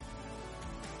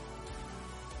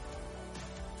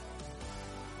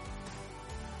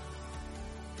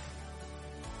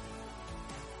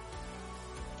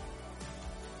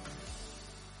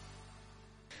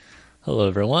Hello,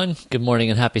 everyone. Good morning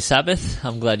and happy Sabbath.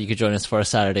 I'm glad you could join us for our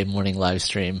Saturday morning live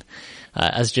stream.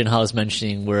 As Jinha was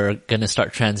mentioning, we're going to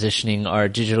start transitioning our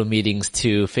digital meetings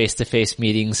to face-to-face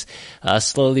meetings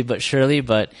slowly but surely,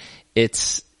 but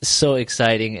it's so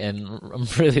exciting, and I'm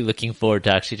really looking forward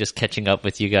to actually just catching up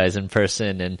with you guys in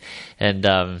person and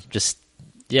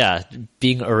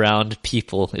being around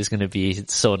people is going to be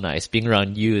so nice. Being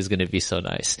around you is going to be so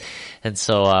nice. And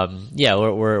so,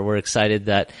 we're excited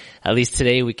that at least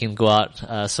today we can go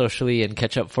out, socially and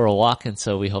catch up for a walk. And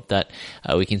so we hope that,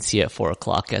 we can see at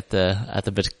 4:00 at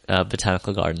the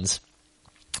Botanical Gardens.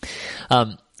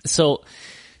 So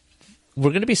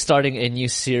we're going to be starting a new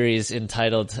series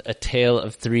entitled A Tale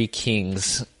of Three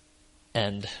Kings.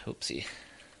 And,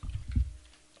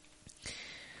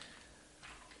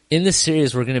 in this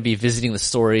series, we're going to be visiting the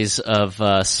stories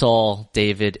of Saul,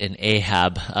 David, and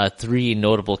Ahab, three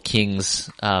notable kings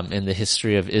in the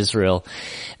history of Israel.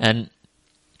 And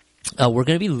we're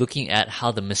going to be looking at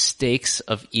how the mistakes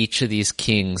of each of these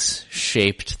kings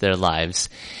shaped their lives.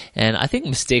 And I think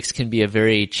mistakes can be a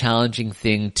very challenging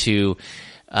thing to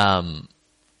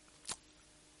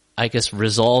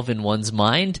resolve in one's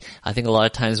mind. I think a lot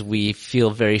of times we feel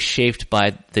very shaped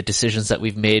by the decisions that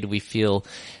we've made. We feel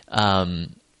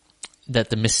that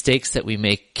the mistakes that we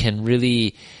make can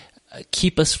really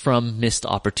keep us from missed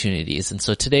opportunities. And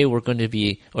so today for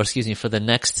the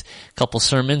next couple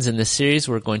sermons in this series,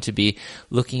 we're going to be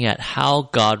looking at how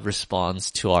God responds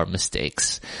to our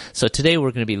mistakes. So today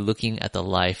we're going to be looking at the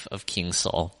life of King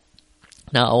Saul.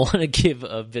 Now, I want to give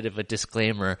a bit of a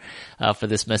disclaimer for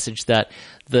this message that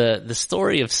the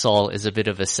story of Saul is a bit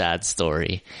of a sad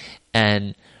story.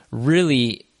 And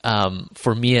really,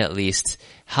 for me at least,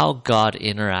 how God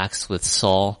interacts with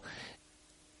Saul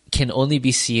can only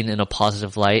be seen in a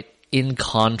positive light in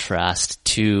contrast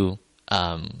to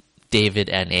David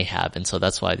and Ahab. And so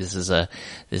that's why this is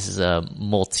a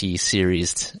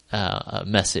multi-series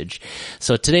message.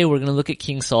 So today we're going to look at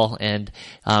King Saul, and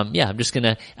I'm just going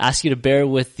to ask you to bear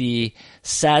with the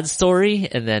sad story,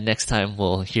 and then next time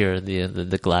we'll hear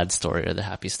the glad story or the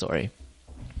happy story.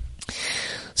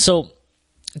 So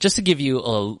just to give you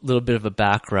a little bit of a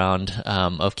background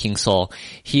of King Saul,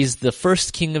 he's the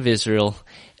first king of Israel,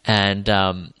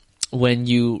 and when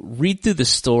you read through the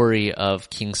story of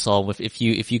King Saul, if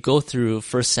you go through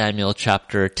 1 Samuel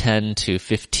chapter 10 to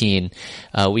 15,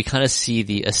 we kind of see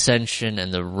the ascension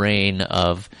and the reign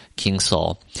of King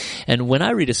Saul. And when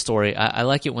I read a story, I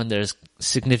like it when there's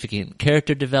significant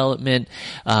character development.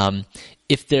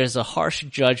 If there's a harsh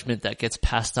judgment that gets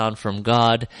passed down from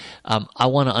God, I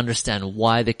want to understand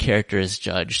why the character is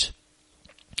judged.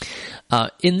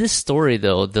 In this story,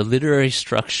 though, the literary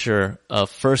structure of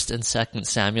 1st and 2nd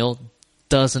Samuel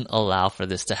doesn't allow for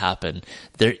this to happen.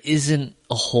 There isn't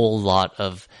a whole lot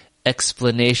of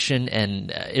explanation,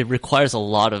 and it requires a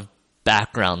lot of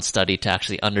background study to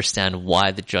actually understand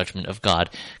why the judgment of God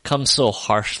comes so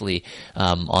harshly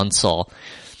on Saul.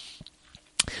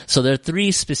 So there are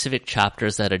 3 specific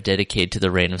chapters that are dedicated to the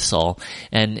reign of Saul.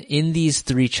 And in these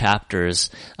 3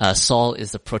 chapters, Saul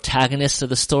is the protagonist of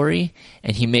the story,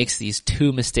 and he makes these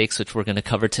 2 mistakes which we're going to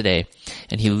cover today,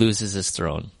 and he loses his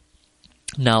throne.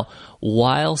 Now,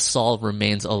 while Saul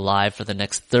remains alive for the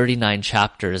next 39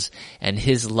 chapters, and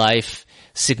his life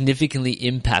significantly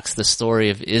impacts the story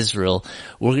of Israel,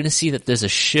 we're going to see that there's a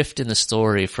shift in the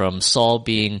story from Saul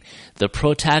being the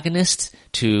protagonist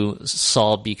to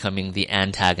Saul becoming the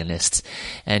antagonist.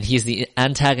 And he's the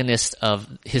antagonist of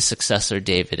his successor,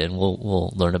 David, and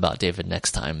we'll learn about David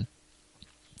next time.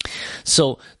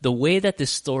 So the way that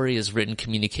this story is written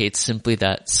communicates simply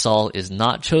that Saul is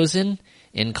not chosen,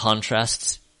 in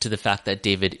contrast to the fact that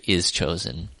David is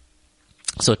chosen.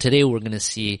 So today we're going to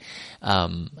see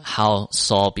how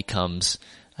Saul becomes,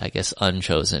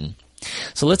 unchosen.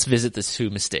 So let's visit the 2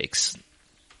 mistakes.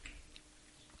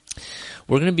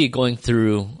 We're going to be going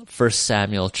through 1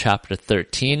 Samuel chapter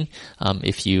 13.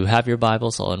 If you have your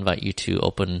Bibles, I'll invite you to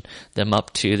open them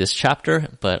up to this chapter,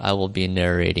 but I will be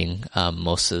narrating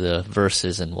most of the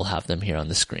verses, and we'll have them here on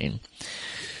the screen.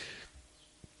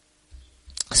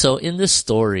 So in this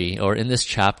story, or in this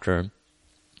chapter,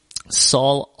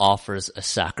 Saul offers a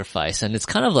sacrifice, and it's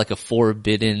kind of like a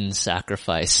forbidden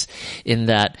sacrifice in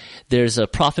that there's a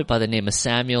prophet by the name of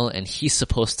Samuel, and he's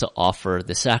supposed to offer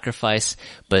the sacrifice,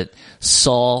 but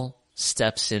Saul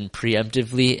steps in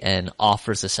preemptively and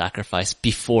offers the sacrifice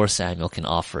before Samuel can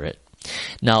offer it.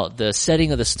 Now, the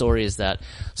setting of the story is that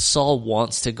Saul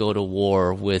wants to go to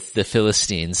war with the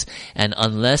Philistines, and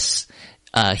unless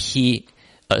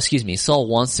Saul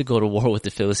wants to go to war with the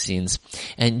Philistines.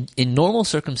 And in normal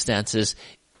circumstances,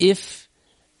 if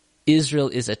Israel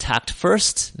is attacked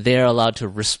first, they are allowed to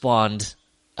respond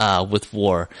with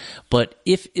war. But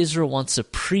if Israel wants to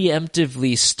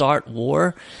preemptively start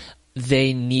war,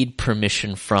 they need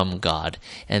permission from God.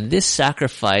 And this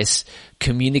sacrifice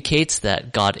communicates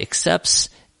that God accepts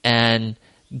and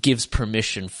gives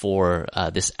permission for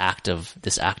this act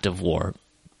of war.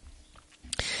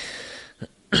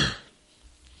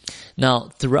 Now,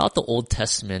 throughout the Old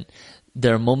Testament,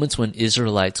 there are moments when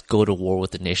Israelites go to war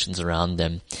with the nations around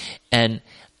them. And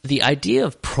the idea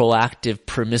of proactive,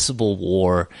 permissible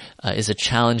war is a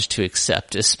challenge to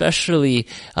accept, especially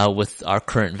with our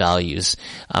current values.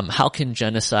 How can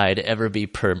genocide ever be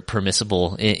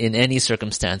permissible in any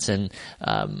circumstance? And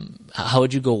how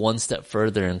would you go one step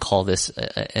further and call this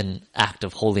an act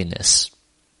of holiness?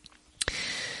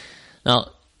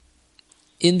 Now,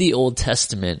 in the Old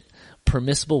Testament,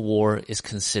 permissible war is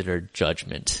considered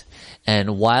judgment.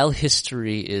 And while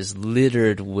history is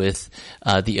littered with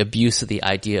the abuse of the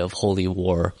idea of holy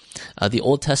war, the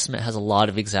Old Testament has a lot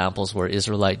of examples where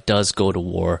Israelite does go to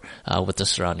war with the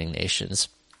surrounding nations.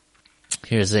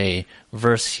 Here's a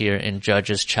verse here in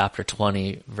Judges chapter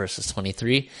 20, verses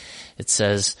 23. It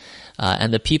says,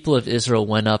 and the people of Israel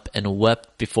went up and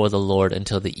wept before the Lord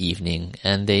until the evening,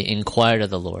 and they inquired of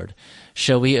the Lord,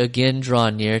 shall we again draw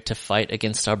near to fight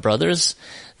against our brothers,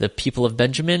 the people of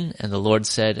Benjamin? And the Lord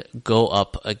said, go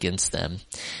up against them.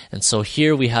 And so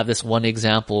here we have this one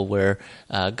example where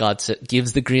God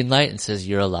gives the green light and says,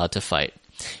 you're allowed to fight.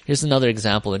 Here's another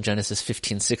example in Genesis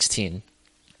 15:16.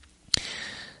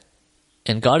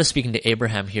 And God is speaking to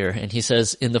Abraham here, and he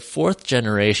says, in the fourth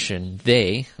generation,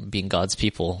 they, being God's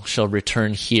people, shall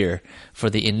return here,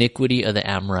 for the iniquity of the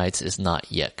Amorites is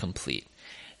not yet complete.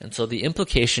 And so the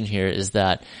implication here is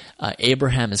that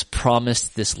Abraham is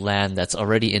promised this land that's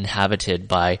already inhabited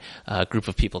by a group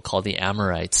of people called the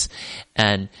Amorites.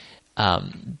 And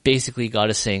basically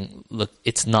God is saying, look,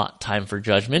 it's not time for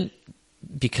judgment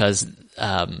because,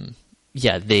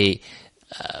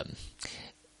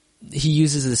 he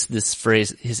uses this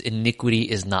phrase, their iniquity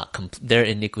is not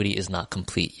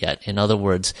complete yet. In other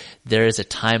words, there is a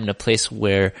time and a place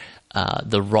where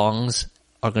the wrongs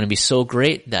are going to be so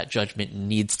great that judgment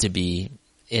needs to be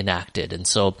enacted. And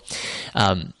so,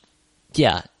 God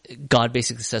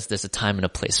basically says there's a time and a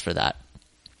place for that.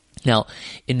 Now,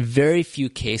 in very few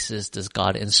cases does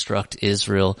God instruct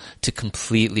Israel to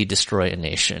completely destroy a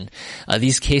nation.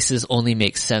 These cases only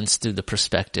make sense through the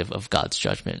perspective of God's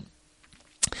judgment.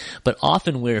 But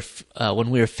often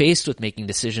when we're faced with making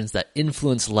decisions that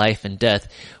influence life and death,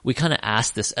 we kind of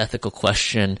ask this ethical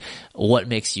question, what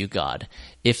makes you God?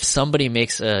 If somebody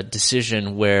makes a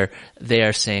decision where they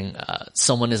are saying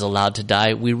someone is allowed to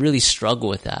die, we really struggle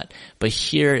with that. But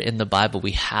here in the Bible,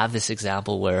 we have this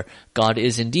example where God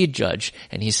is indeed judge,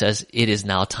 and he says it is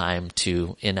now time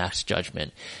to enact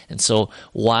judgment. And so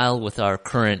while with our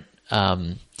current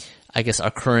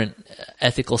our current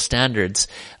ethical standards,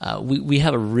 we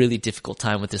have a really difficult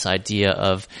time with this idea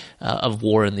of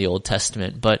war in the Old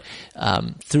Testament. But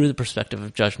through the perspective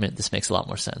of judgment, this makes a lot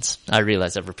more sense. I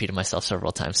realize I've repeated myself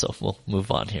several times, so we'll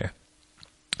move on here.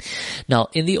 Now,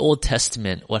 in the Old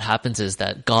Testament, what happens is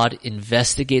that God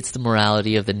investigates the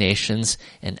morality of the nations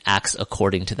and acts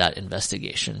according to that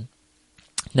investigation.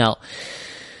 Now,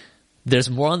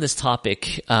 there's more on this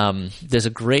topic. There's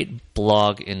a great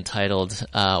blog entitled,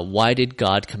 Why Did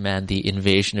God Command the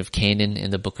Invasion of Canaan in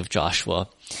the Book of Joshua?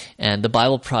 And the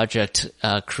Bible Project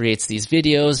creates these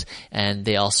videos, and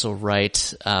they also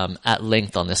write at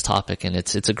length on this topic. And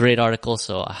it's a great article,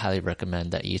 so I highly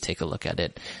recommend that you take a look at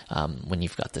it when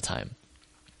you've got the time.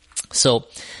 So,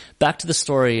 back to the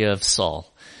story of Saul.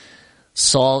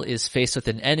 Saul is faced with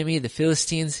an enemy, the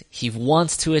Philistines. He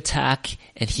wants to attack,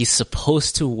 and he's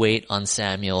supposed to wait on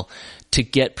Samuel to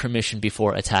get permission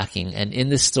before attacking. And in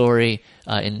this story,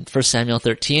 in 1 Samuel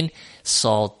 13,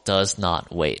 Saul does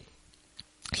not wait.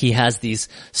 He has these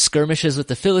skirmishes with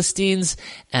the Philistines,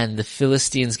 and the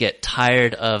Philistines get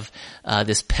tired of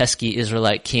this pesky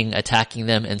Israelite king attacking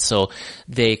them, and so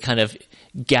they kind of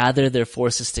gather their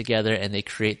forces together and they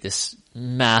create this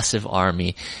massive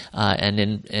army. And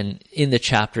in the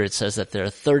chapter it says that there are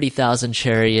 30,000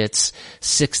 chariots,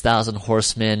 6,000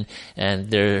 horsemen, and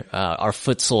there are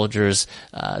foot soldiers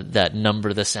that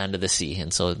number the sand of the sea.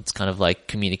 And so it's kind of like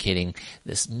communicating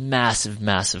this massive,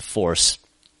 massive force.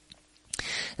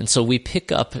 And so we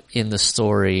pick up in the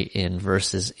story in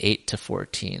verses 8 to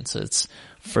 14. So it's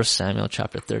 1 Samuel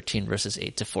chapter 13, verses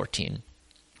 8 to 14.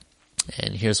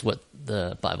 And here's what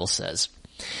the Bible says.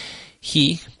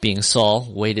 He, being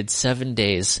Saul, waited 7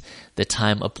 days, the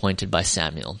time appointed by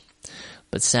Samuel.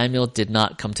 But Samuel did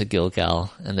not come to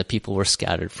Gilgal, and the people were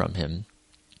scattered from him.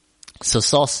 So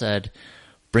Saul said,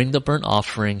 "Bring the burnt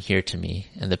offering here to me,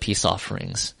 and the peace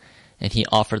offerings." and he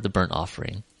offered the burnt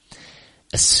offering.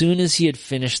 As soon as he had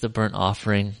finished the burnt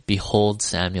offering, behold,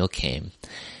 Samuel came.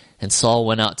 And Saul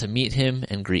went out to meet him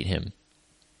and greet him.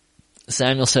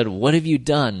 Samuel said, "What have you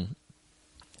done?"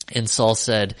 And Saul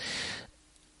said,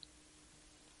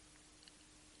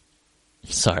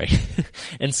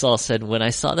 And Saul said, "When I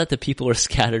saw that the people were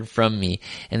scattered from me,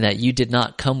 and that you did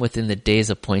not come within the days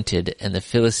appointed, and the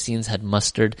Philistines had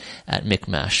mustered at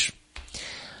Michmash,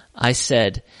 I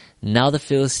said, now the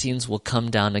Philistines will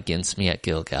come down against me at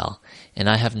Gilgal, and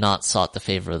I have not sought the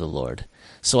favor of the Lord.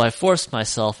 So I forced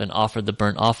myself and offered the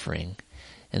burnt offering."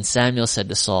 And Samuel said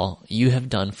to Saul, "You have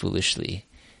done foolishly.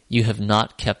 You have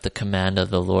not kept the command of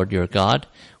the Lord your God,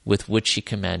 with which he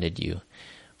commanded you.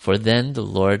 For then the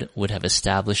Lord would have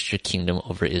established your kingdom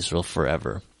over Israel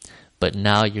forever. But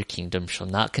now your kingdom shall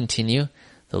not continue.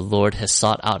 The Lord has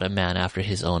sought out a man after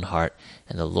his own heart,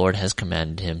 and the Lord has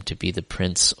commanded him to be the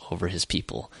prince over his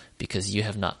people, because you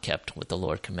have not kept what the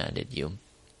Lord commanded you."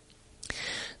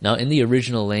 Now, in the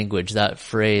original language, that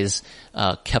phrase,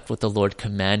 kept what the Lord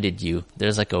commanded you,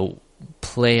 there's like a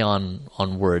play on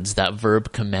words. That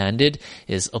verb commanded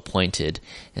is appointed.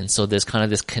 And so there's kind of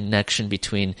this connection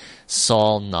between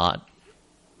Saul not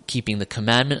keeping the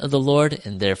commandment of the Lord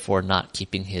and therefore not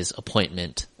keeping his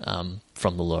appointment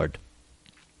from the Lord.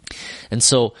 And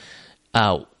so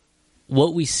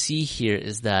what we see here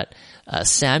is that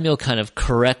Samuel kind of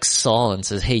corrects Saul and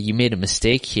says, "Hey, you made a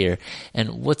mistake here."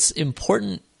 And what's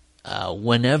important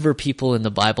whenever people in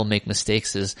the Bible make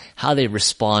mistakes is how they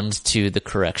respond to the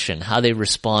correction, how they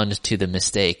respond to the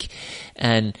mistake.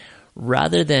 And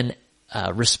rather than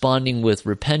responding with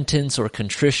repentance or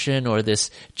contrition or this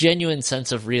genuine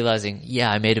sense of realizing, yeah,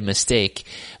 I made a mistake,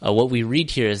 what we read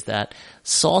here is that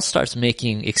Saul starts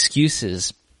making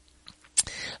excuses.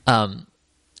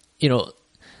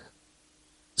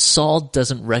 Saul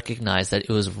doesn't recognize that it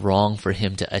was wrong for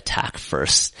him to attack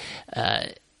first,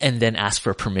 and then ask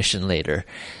for permission later.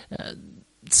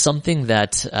 Something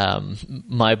that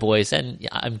my boys, and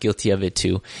I'm guilty of it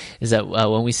too, is that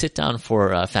when we sit down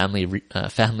for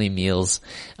family meals,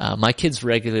 my kids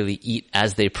regularly eat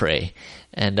as they pray.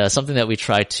 And something that we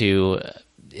try to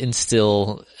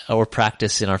instill or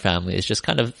practice in our family is just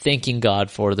kind of thanking God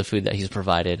for the food that he's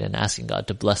provided and asking God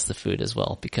to bless the food as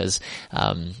well, because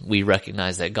we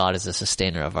recognize that God is the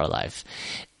sustainer of our life.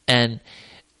 And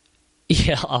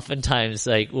yeah, oftentimes,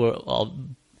 like, I'll,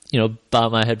 bow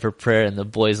my head for prayer, and the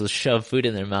boys will shove food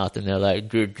in their mouth, and they're like,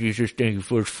 "Dear Jesus, thank you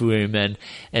for food, amen."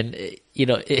 And,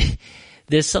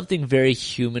 there's something very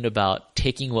human about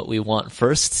taking what we want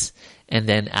first, and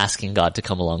then asking God to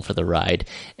come along for the ride.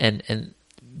 And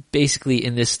basically,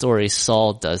 in this story,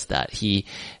 Saul does that. He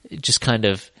just kind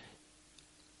of,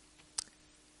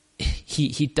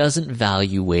 he doesn't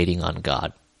value waiting on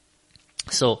God.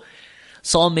 So,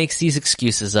 Saul makes these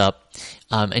excuses up,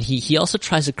 and he also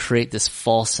tries to create this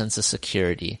false sense of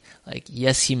security. Like,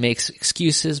 yes, he makes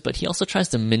excuses, but he also tries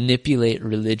to manipulate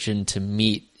religion to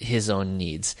meet his own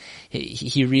needs.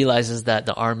 He realizes that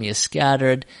the army is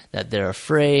scattered, that they're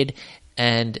afraid,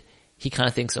 and he kind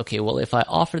of thinks, okay, well, if I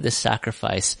offer this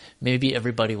sacrifice, maybe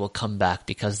everybody will come back,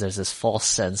 because there's this false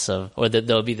sense of, or that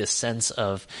there'll be this sense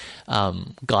of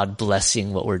God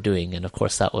blessing what we're doing. And of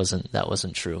course, that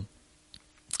wasn't true.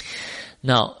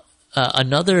 Now,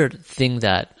 another thing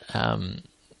that,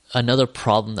 another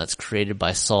problem that's created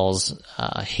by Saul's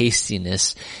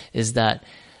hastiness is that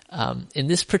in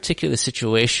this particular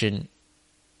situation,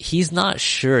 he's not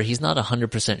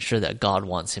 100% sure that God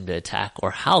wants him to attack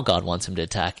or how God wants him to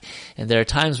attack. And there are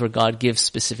times where God gives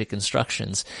specific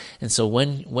instructions. And so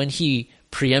when he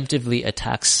preemptively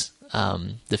attacks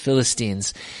the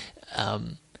Philistines,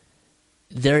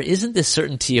 there isn't this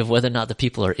certainty of whether or not the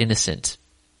people are innocent.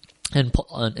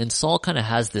 And Saul kind of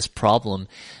has this problem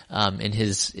in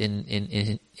his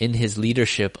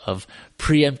leadership of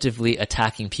preemptively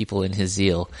attacking people in his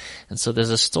zeal. And so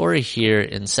there's a story here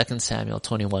in 2 Samuel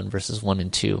 21 verses 1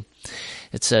 and 2.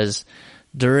 It says,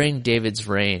 "During David's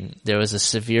reign, there was a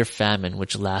severe famine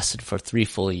which lasted for 3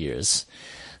 full years.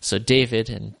 So David,"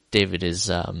 and David is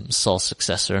Saul's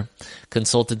successor,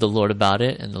 "consulted the Lord about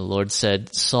it, and the Lord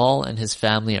said, 'Saul and his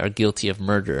family are guilty of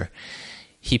murder.'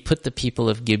 He put the people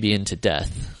of Gibeon to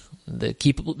death." The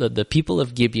people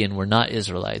of Gibeon were not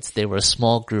Israelites. They were a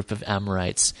small group of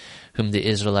Amorites whom the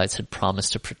Israelites had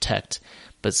promised to protect.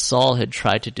 But Saul had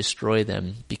tried to destroy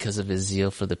them because of his zeal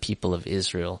for the people of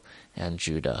Israel and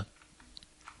Judah.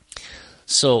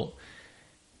 So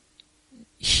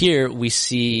here we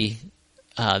see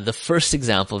the first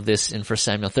example of this in 1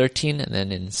 Samuel 13, and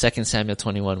then in 2 Samuel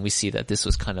 21, we see that this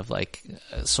was kind of like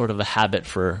sort of a habit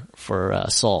for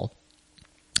Saul.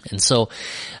 And so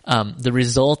the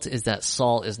result is that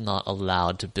Saul is not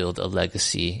allowed to build a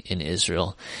legacy in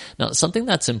Israel. Now, something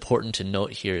that's important to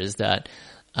note here is that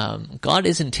God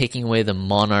isn't taking away the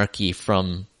monarchy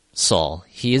from Saul.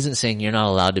 He isn't saying you're not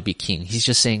allowed to be king. He's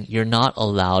just saying you're not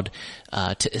allowed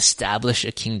to establish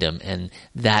a kingdom, and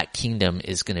that kingdom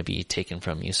is going to be taken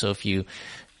from you. So if you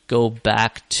go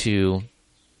back to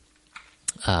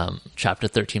chapter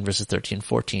 13, verses 13 and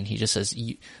 14, he just says,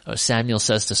 Samuel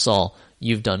says to Saul,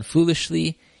 "You've done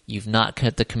foolishly, you've not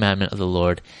kept the commandment of the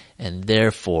Lord, and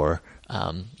therefore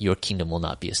your kingdom will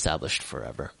not be established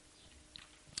forever."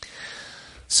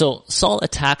 So Saul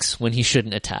attacks when he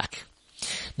shouldn't attack.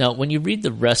 Now, when you read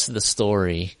the rest of the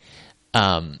story,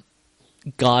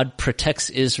 God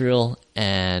protects Israel,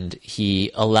 and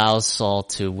he allows Saul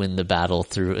to win the battle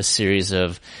through a series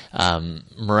of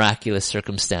miraculous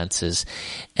circumstances.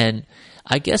 And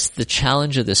I guess the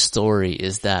challenge of this story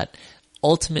is that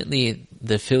ultimately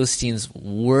the Philistines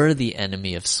were the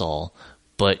enemy of Saul,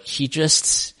 but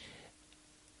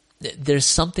there's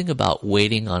something about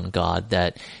waiting on God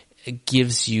that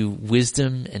gives you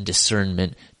wisdom and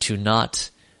discernment to not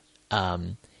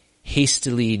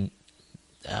hastily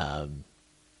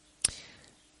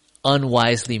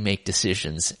unwisely make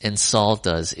decisions, and Saul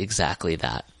does exactly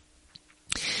that.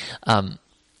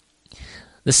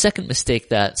 The second mistake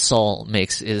that Saul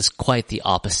makes is quite the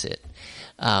opposite.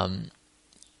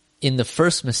 In the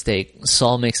first mistake,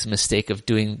 Saul makes the mistake of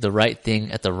doing the right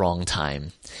thing at the wrong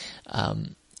time.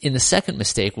 In the second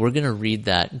mistake, we're going to read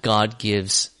that God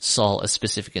gives Saul a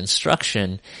specific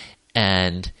instruction,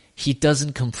 and he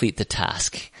doesn't complete the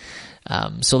task.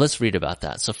 So let's read about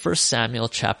that. So 1 Samuel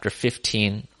chapter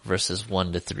 15, verses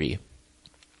 1 to 3.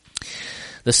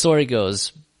 The story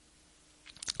goes,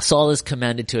 Saul is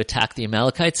commanded to attack the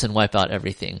Amalekites and wipe out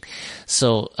everything.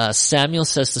 So Samuel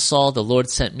says to Saul, "The Lord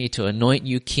sent me to anoint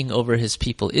you king over his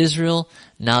people Israel.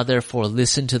 Now therefore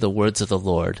listen to the words of the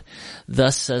Lord.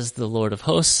 Thus says the Lord of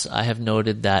hosts, I have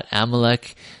noted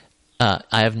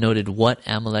what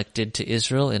Amalek did to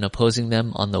Israel in opposing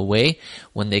them on the way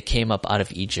when they came up out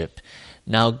of Egypt.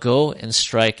 Now go and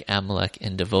strike Amalek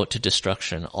and devote to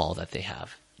destruction all that they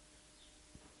have."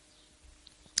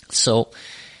 So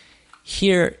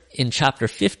here in chapter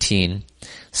 15,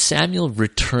 Samuel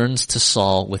returns to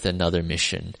Saul with another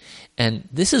mission. And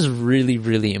this is really,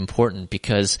 really important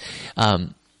because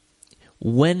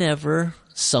whenever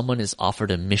someone is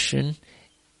offered a mission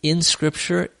in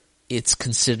Scripture, it's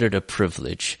considered a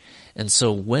privilege. And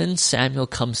so when Samuel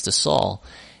comes to Saul,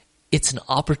 it's an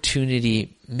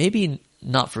opportunity, maybe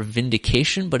not for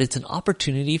vindication, but it's an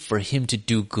opportunity for him to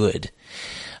do good.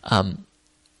 And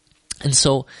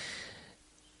so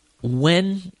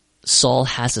when Saul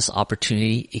has this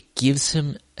opportunity, it gives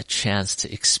him a chance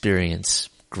to experience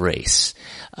grace.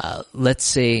 Let's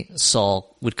say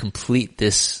Saul would complete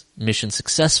this mission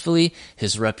successfully,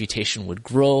 his reputation would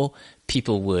grow,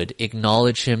 people would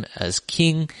acknowledge him as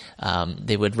king,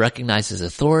 they would recognize his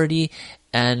authority,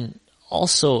 and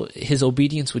also his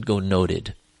obedience would go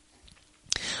noted.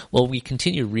 Well, we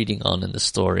continue reading on in the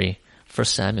story, 1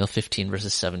 Samuel 15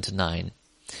 verses 7 to 9.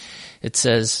 It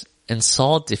says, "And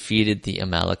Saul defeated the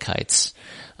Amalekites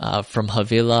from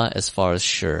Havilah as far as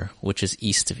Shur, which is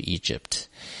east of Egypt.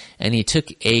 And he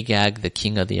took Agag, the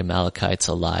king of the Amalekites,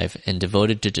 alive and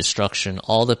devoted to destruction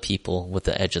all the people with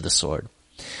the edge of the sword.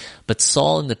 But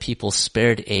Saul and the people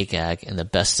spared Agag and the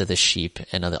best of the sheep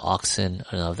and of the oxen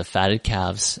and of the fatted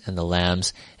calves and the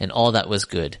lambs and all that was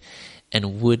good,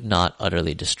 and would not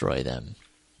utterly destroy them."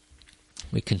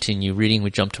 We continue reading. We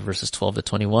jump to verses 12 to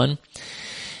 21.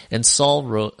 And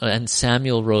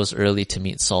Samuel rose early to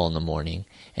meet Saul in the morning,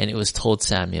 and it was told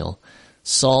Samuel,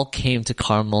 "Saul came to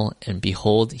Carmel, and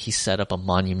behold, he set up a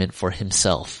monument for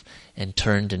himself, and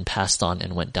turned and passed on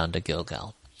and went down to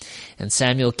Gilgal. And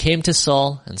Samuel came to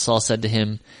Saul, and Saul said to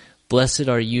him, Blessed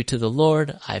are you to the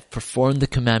Lord, I have performed the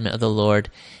commandment of the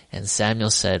Lord. And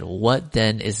Samuel said, What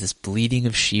then is this bleating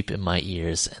of sheep in my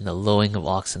ears, and the lowing of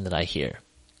oxen that I hear?"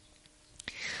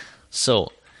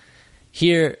 So,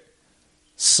 here,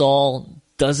 Saul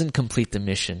doesn't complete the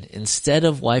mission. Instead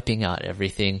of wiping out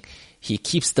everything, he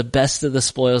keeps the best of the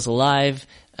spoils alive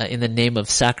in the name of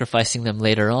sacrificing them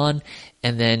later on,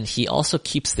 and then he also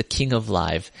keeps the king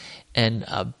alive. And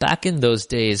back in those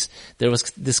days, there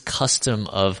was this custom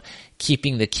of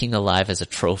keeping the king alive as a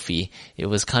trophy. It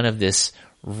was kind of this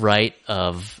rite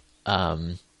of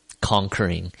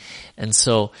conquering. And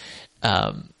so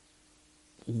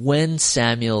when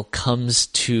Samuel comes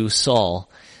to Saul,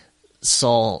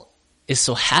 Saul is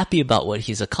so happy about what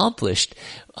he's accomplished.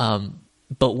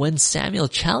 But when Samuel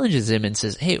challenges him and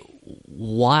says, "Hey,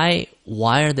 why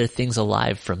are there things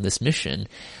alive from this mission?"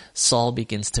 Saul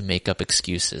begins to make up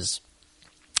excuses.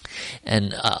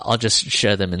 And I'll just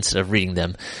share them instead of reading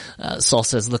them. Saul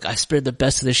says, look, I spared the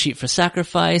best of the sheep for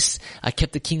sacrifice. I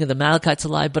kept the king of the Amalekites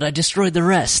alive, but I destroyed the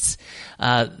rest.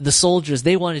 The soldiers,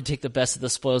 they wanted to take the best of the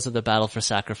spoils of the battle for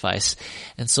sacrifice.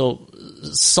 And so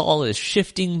Saul is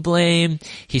shifting blame.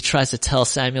 He tries to tell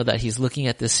Samuel that he's looking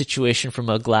at this situation from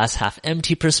a glass half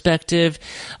empty perspective.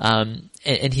 And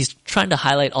he's trying to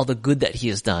highlight all the good that he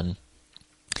has done.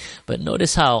 But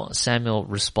notice how Samuel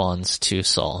responds to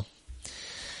Saul.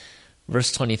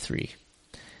 Verse 23,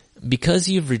 because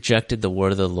you've rejected the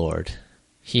word of the Lord,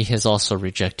 he has also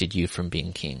rejected you from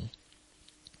being king.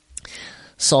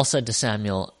 Saul said to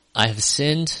Samuel, I have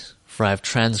sinned, for I have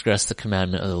transgressed the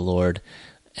commandment of the Lord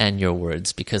and your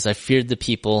words, because I feared the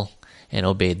people and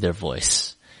obeyed their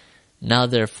voice. Now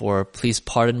therefore, please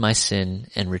pardon my sin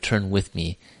and return with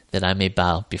me, that I may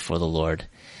bow before the Lord.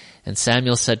 And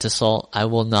Samuel said to Saul, I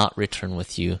will not return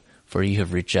with you, for you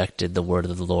have rejected the word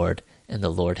of the Lord, and the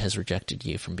Lord has rejected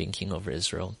you from being king over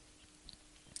Israel.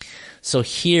 So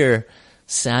here,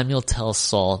 Samuel tells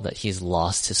Saul that he's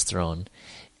lost his throne,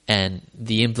 and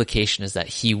the implication is that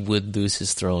he would lose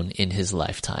his throne in his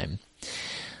lifetime.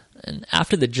 And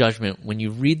after the judgment, when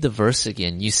you read the verse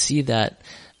again, you see that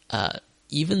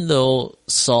even though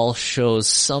Saul shows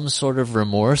some sort of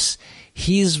remorse,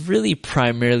 he's really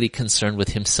primarily concerned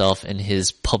with himself and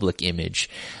his public image.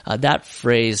 That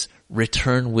phrase,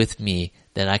 return with me,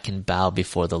 that I can bow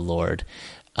before the Lord,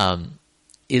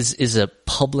 is a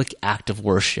public act of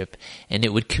worship, and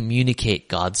it would communicate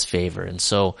God's favor. And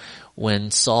so when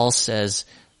Saul says,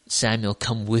 Samuel,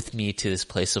 come with me to this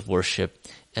place of worship,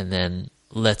 and then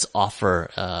let's offer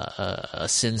a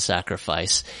sin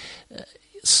sacrifice,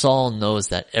 Saul knows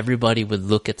that everybody would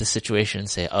look at the situation and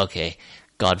say, okay,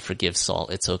 God forgives Saul,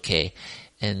 it's okay.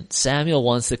 And Samuel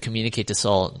wants to communicate to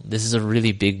Saul, this is a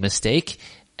really big mistake,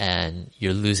 and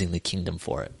you're losing the kingdom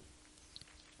for it.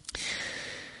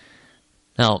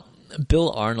 Now,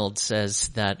 Bill Arnold says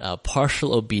that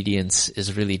partial obedience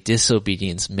is really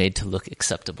disobedience made to look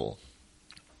acceptable.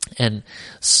 And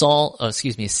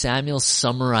Samuel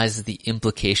summarizes the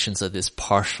implications of this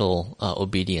partial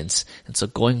obedience. And so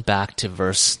going back to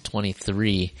verse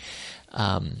 23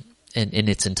 in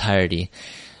its entirety,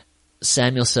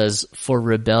 Samuel says, for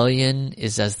rebellion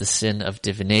is as the sin of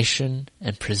divination,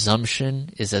 and presumption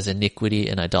is as iniquity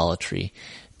and idolatry.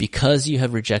 Because you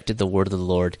have rejected the word of the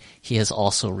Lord, he has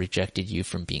also rejected you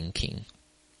from being king.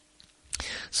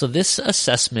 So this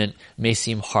assessment may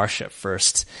seem harsh at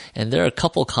first, and there are a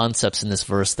couple concepts in this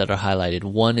verse that are highlighted.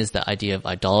 One is the idea of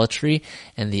idolatry,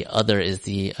 and the other is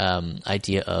the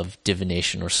idea of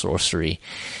divination or sorcery.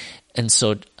 And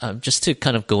so just to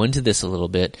kind of go into this a little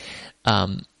bit,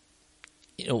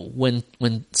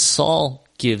 when Saul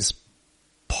gives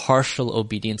partial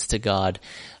obedience to God,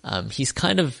 he's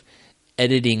kind of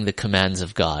editing the commands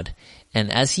of God. And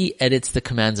as he edits the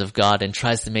commands of God and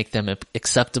tries to make them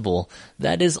acceptable,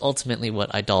 that is ultimately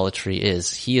what idolatry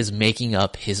is. He is making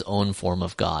up his own form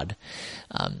of God.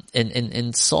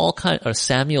 And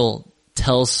Samuel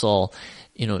tells Saul,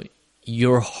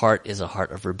 your heart is a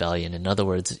heart of rebellion. In other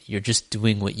words, you're just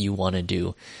doing what you want to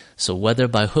do. So whether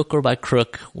by hook or by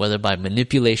crook, whether by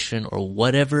manipulation or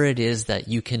whatever it is that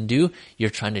you can do,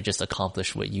 you're trying to just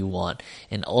accomplish what you want.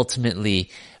 And ultimately,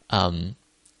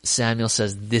 Samuel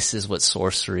says this is what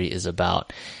sorcery is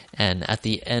about. And at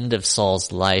the end of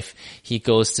Saul's life, he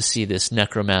goes to see this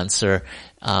necromancer,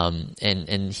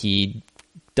 and he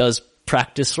does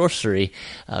practice sorcery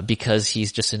because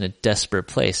he's just in a desperate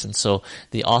place. And so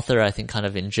the author, I think, kind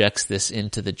of injects this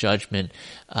into the judgment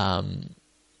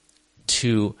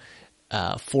to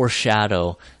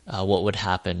foreshadow what would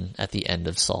happen at the end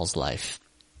of Saul's life.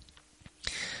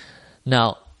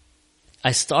 Now,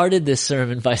 I started this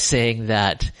sermon by saying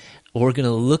that we're going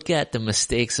to look at the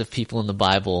mistakes of people in the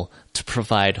Bible to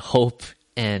provide hope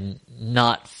and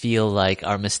not feel like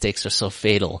our mistakes are so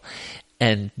fatal.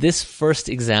 And this first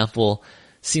example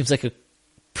seems like a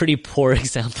pretty poor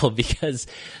example because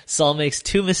Saul makes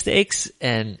two mistakes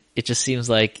and it just seems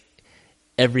like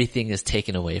everything is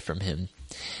taken away from him.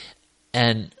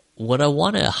 And what I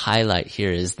want to highlight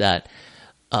here is that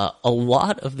a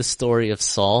lot of the story of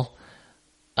Saul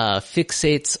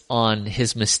fixates on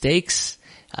his mistakes.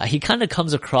 He kind of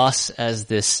comes across as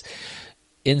this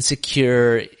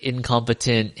insecure,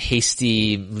 incompetent,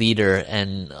 hasty leader,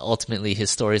 and ultimately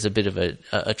his story is a bit of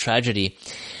a tragedy.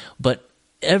 But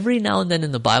every now and then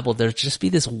in the Bible, there'll just be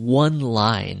this one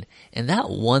line, and that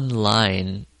one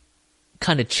line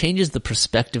kind of changes the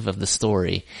perspective of the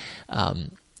story.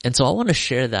 And so I want to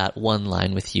share that one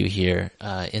line with you here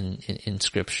in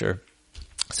Scripture.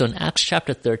 So in Acts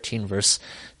chapter 13, verse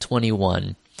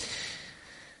 21,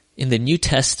 in the New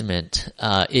Testament,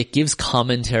 it gives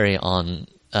commentary on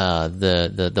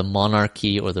the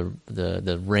monarchy or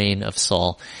the reign of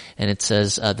Saul, and it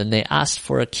says, then they asked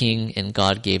for a king, and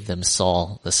God gave them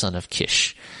Saul, the son of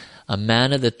Kish, a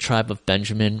man of the tribe of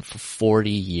Benjamin, for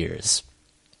 40 years.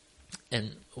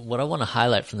 And what I want to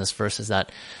highlight from this verse is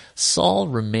that Saul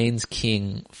remains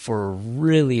king for a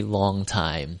really long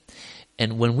time.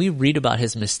 And when we read about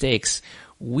his mistakes,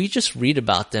 we just read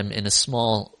about them in a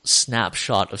small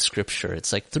snapshot of scripture.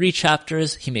 It's like 3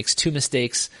 chapters, he makes 2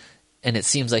 mistakes, and it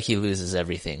seems like he loses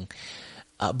everything.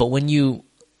 But when you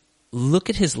look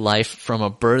at his life from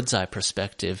a bird's eye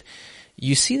perspective,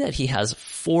 you see that he has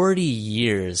 40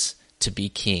 years to be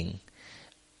king.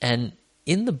 And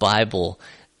in the Bible,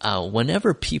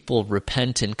 whenever people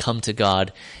repent and come to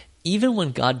God, even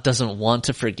when God doesn't want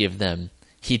to forgive them,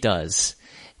 he does.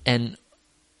 And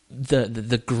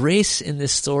the grace in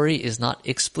this story is not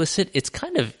explicit, it's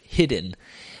kind of hidden.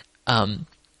 And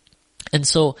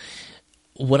so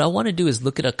what I want to do is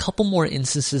look at a couple more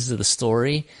instances of the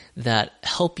story that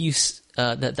help you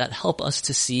that help us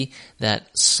to see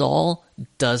that Saul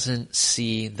doesn't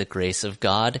see the grace of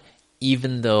God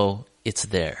even though it's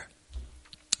there.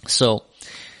 So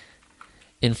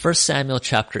in 1 Samuel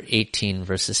chapter 18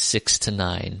 verses 6 to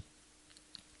 9,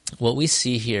 what we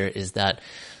see here is that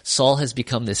Saul has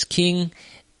become this king,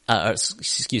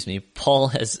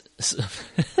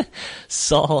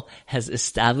 Saul has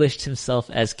established himself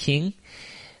as king,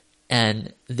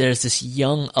 and there's this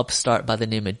young upstart by the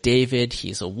name of David.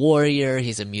 He's a warrior,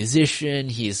 he's a musician,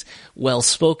 he's well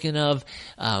spoken of,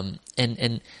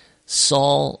 and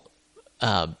Saul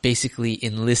basically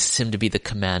enlists him to be the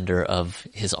commander of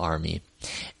his army.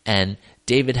 And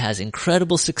David has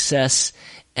incredible success,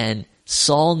 and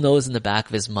Saul knows in the back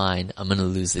of his mind, I'm going to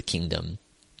lose the kingdom.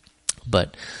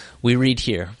 But we read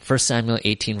here, 1 Samuel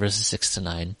 18 verses 6 to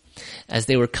 9. As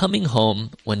they were coming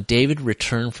home, when David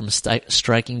returned from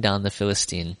striking down the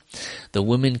Philistine, the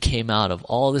women came out of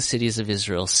all the cities of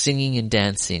Israel singing and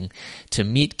dancing to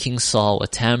meet King Saul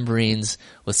with tambourines,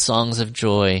 with songs of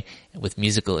joy, with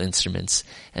musical instruments.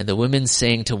 And the women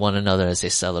sang to one another as they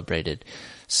celebrated,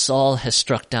 Saul has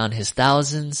struck down his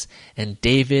thousands, and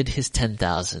David his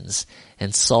 10,000s.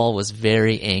 And Saul was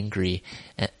very angry,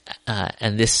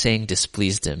 and this saying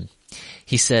displeased him.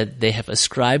 He said, they have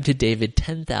ascribed to David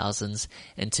 10,000s,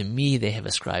 and to me they have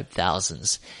ascribed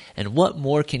thousands. And what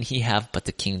more can he have but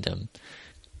the kingdom?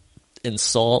 And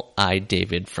Saul eyed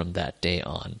David from that day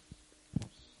on.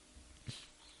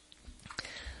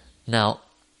 Now,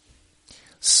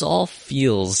 Saul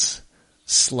feels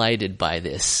slighted by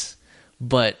this.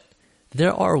 But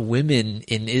there are women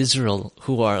in Israel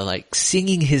who are like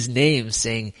singing his name,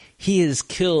 saying he has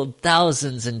killed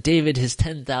thousands and David his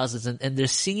 10,000s, and they're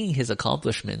singing his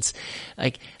accomplishments.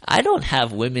 Like, I don't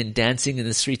have women dancing in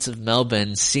the streets of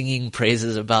Melbourne singing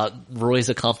praises about Roy's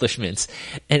accomplishments.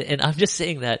 And I'm just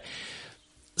saying that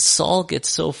Saul gets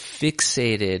so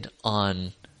fixated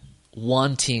on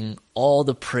wanting all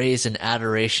the praise and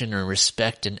adoration and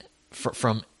respect and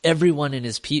from everyone in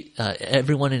his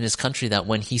country, that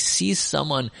when he sees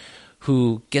someone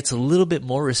who gets a little bit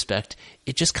more respect,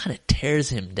 it just kind of tears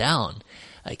him down.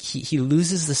 Like he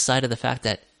loses the sight of the fact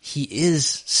that he is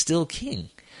still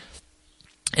king.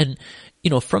 And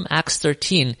from Acts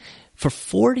 13, for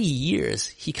 40 years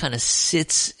he kind of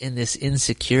sits in this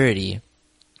insecurity.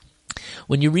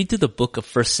 When you read through the book of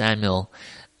 1 Samuel,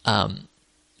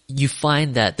 you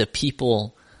find that the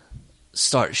people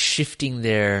start shifting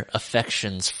their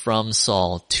affections from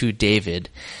Saul to David.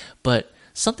 But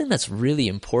something that's really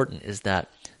important is that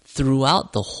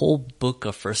throughout the whole book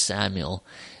of 1 Samuel,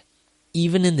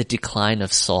 even in the decline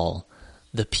of Saul,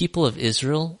 the people of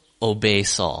Israel obey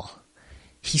Saul.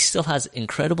 He still has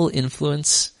incredible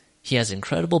influence, he has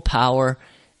incredible power,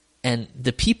 and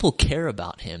the people care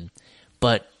about him.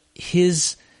 But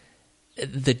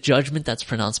the judgment that's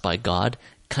pronounced by God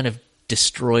kind of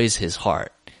destroys his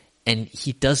heart. And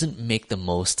he doesn't make the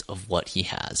most of what he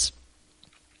has.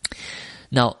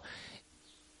 Now,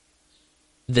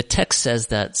 the text says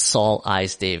that Saul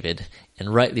eyes David,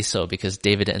 and rightly so, because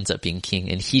David ends up being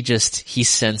king, and he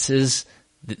senses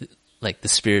the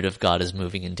Spirit of God is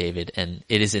moving in David, and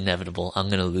it is inevitable. I'm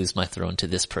going to lose my throne to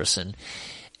this person.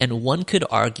 And one could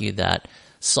argue that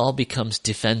Saul becomes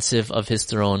defensive of his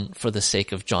throne for the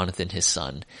sake of Jonathan, his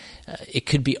son. It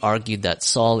could be argued that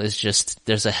Saul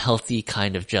there's a healthy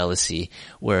kind of jealousy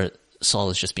where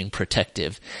Saul is just being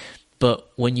protective. But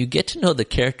when you get to know the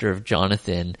character of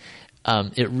Jonathan,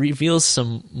 it reveals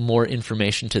some more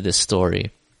information to this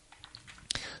story.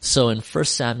 So in 1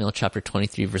 Samuel chapter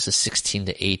 23 verses 16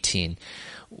 to 18,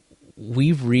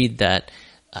 we read that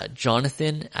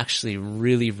Jonathan actually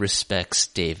really respects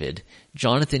David.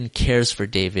 Jonathan cares for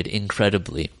David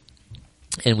incredibly.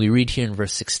 And we read here in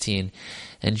verse 16,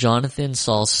 "And Jonathan,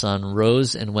 Saul's son,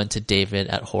 rose and went to David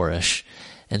at Horesh,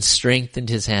 and strengthened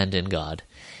his hand in God.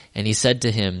 And he said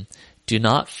to him, 'Do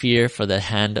not fear, for the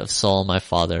hand of Saul my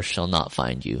father shall not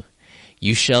find you.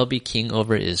 You shall be king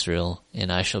over Israel,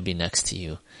 and I shall be next to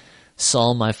you.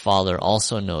 Saul my father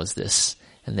also knows this.'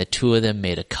 And the two of them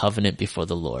made a covenant before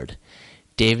the Lord.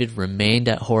 David remained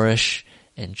at Horesh,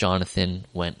 and Jonathan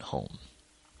went home."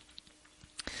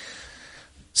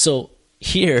 So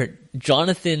here,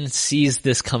 Jonathan sees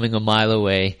this coming a mile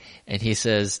away, and he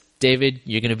says, "David,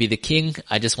 you're going to be the king.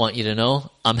 I just want you to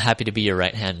know, I'm happy to be your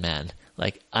right-hand man.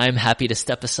 Like, I'm happy to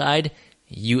step aside.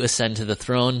 You ascend to the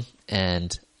throne,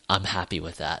 and I'm happy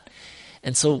with that."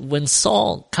 And so when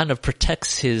Saul kind of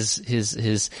protects his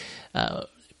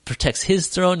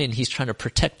throne, and he's trying to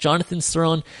protect Jonathan's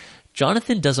throne,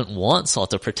 Jonathan doesn't want Saul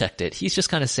to protect it. He's just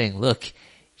kind of saying, "Look,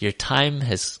 your time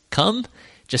has come.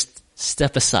 Just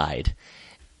step aside."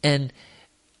 And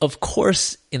of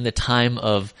course, in the time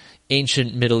of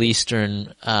ancient Middle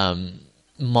Eastern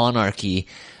monarchy,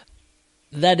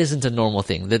 that isn't a normal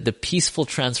thing. The peaceful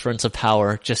transference of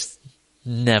power just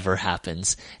never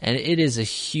happens. And it is a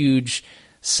huge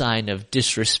sign of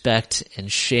disrespect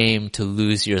and shame to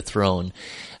lose your throne.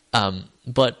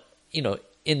 But, you know,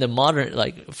 in the modern,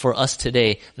 like for us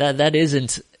today, that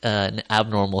isn't an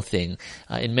abnormal thing.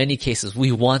 In many cases,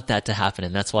 we want that to happen.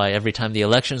 And that's why every time the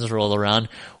elections roll around,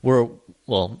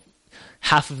 almost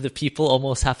half of the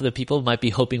people might be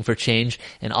hoping for change.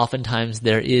 And oftentimes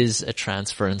there is a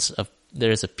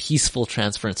peaceful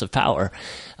transference of power.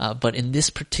 But in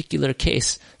this particular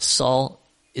case, Saul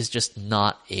is just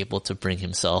not able to bring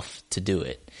himself to do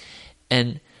it.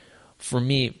 And for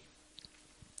me,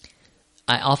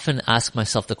 I often ask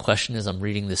myself the question as I'm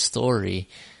reading this story,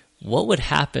 what would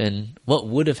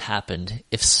have happened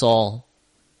if Saul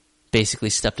basically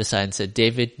stepped aside and said,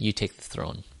 "David, you take the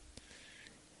throne"?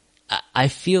 I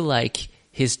feel like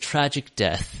his tragic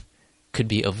death could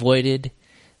be avoided.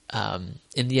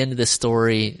 In the end of the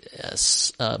story,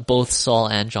 both Saul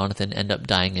and Jonathan end up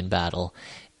dying in battle.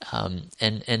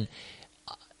 And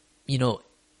you know,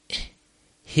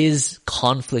 his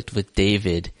conflict with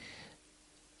David,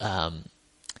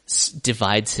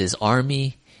 divides his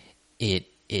army. It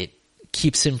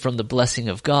keeps him from the blessing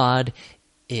of God.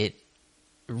 It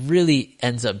really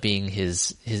ends up being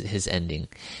his ending.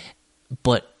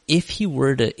 But if he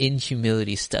were to, in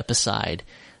humility, step aside,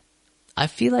 I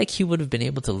feel like he would have been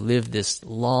able to live this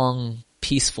long,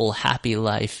 peaceful, happy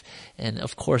life. And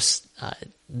of course,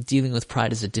 dealing with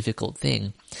pride is a difficult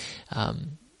thing.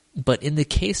 But in the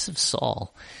case of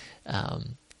Saul,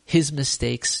 his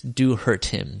mistakes do hurt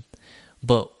him.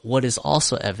 But what is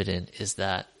also evident is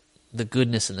that the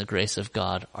goodness and the grace of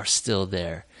God are still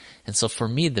there. And so for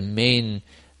me, the main,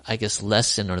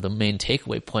 lesson or the main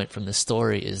takeaway point from this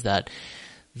story is that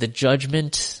the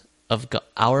judgment of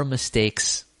our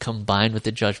mistakes combined with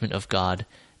the judgment of God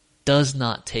does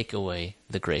not take away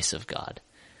the grace of God.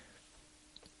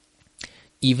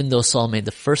 Even though Saul made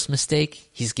the first mistake,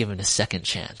 he's given a second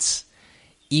chance.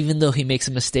 Even though he makes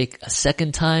a mistake a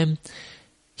second time,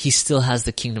 he still has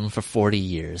the kingdom for 40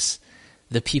 years.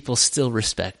 The people still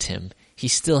respect him. He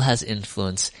still has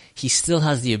influence. He still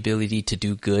has the ability to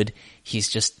do good. He's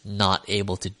just not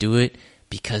able to do it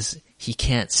because he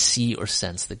can't see or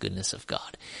sense the goodness of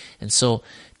God. And so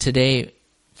today,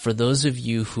 for those of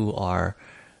you who are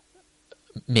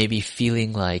maybe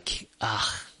feeling like,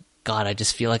 God, I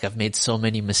just feel like I've made so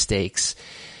many mistakes.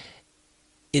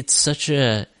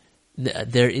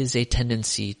 There is a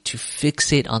tendency to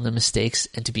fixate on the mistakes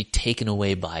and to be taken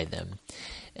away by them.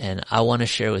 And I want to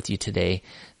share with you today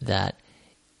that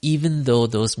even though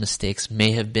those mistakes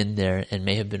may have been there and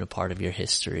may have been a part of your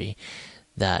history,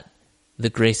 that the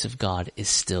grace of God is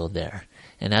still there.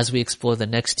 And as we explore the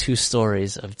next two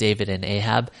stories of David and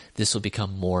Ahab, this will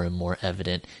become more and more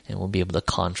evident, and we'll be able to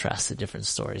contrast the different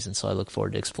stories. And so I look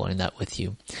forward to exploring that with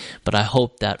you. But I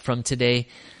hope that from today,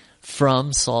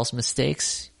 from Saul's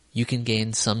mistakes, you can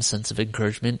gain some sense of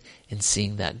encouragement in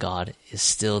seeing that God is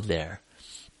still there.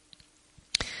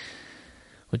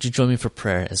 Would you join me for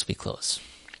prayer as we close?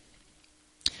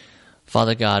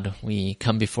 Father God, we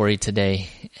come before you today,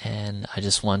 and I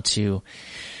just want to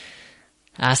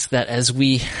ask that as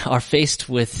we are faced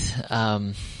with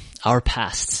our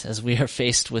past, as we are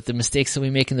faced with the mistakes that we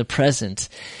make in the present,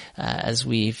 as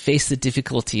we face the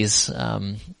difficulties,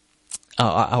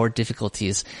 our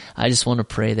difficulties, I just want to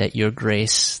pray that your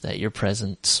grace, that your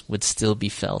presence would still be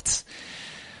felt.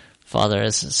 Father,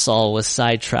 as Saul was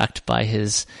sidetracked by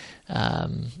his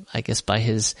I guess by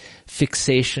his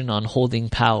fixation on holding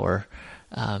power,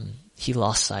 he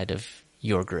lost sight of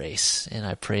your grace. And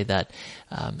I pray that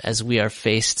as we are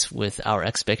faced with our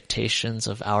expectations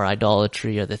of our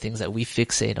idolatry or the things that we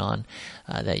fixate on,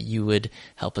 that you would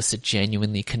help us to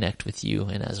genuinely connect with you,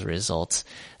 and as a result,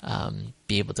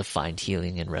 be able to find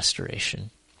healing and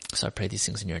restoration. So I pray these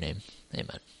things in your name.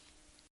 Amen.